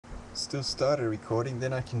still start a recording,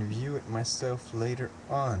 then I can view it myself later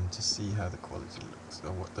on to see how the quality looks,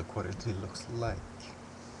 or what the quality looks like.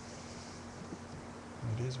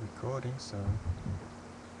 It is recording, so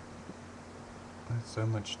not so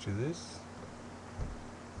much to this.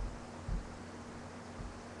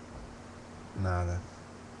 Nah,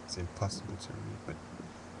 that's impossible to read, but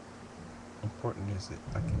important is that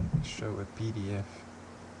I can show a PDF.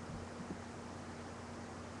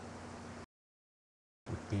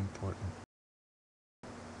 Would be important.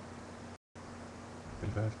 But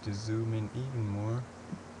if I have to zoom in even more,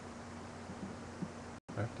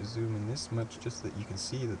 I have to zoom in this much just so that you can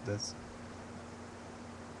see that that's...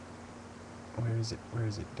 Where is it? Where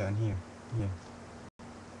is it? Down here. Yeah.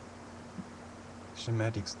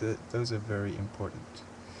 Schematics, those are very important.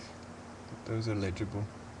 Those are legible.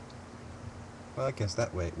 Well, I guess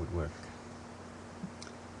that way it would work.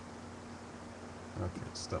 Okay,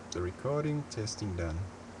 stop the recording, testing done.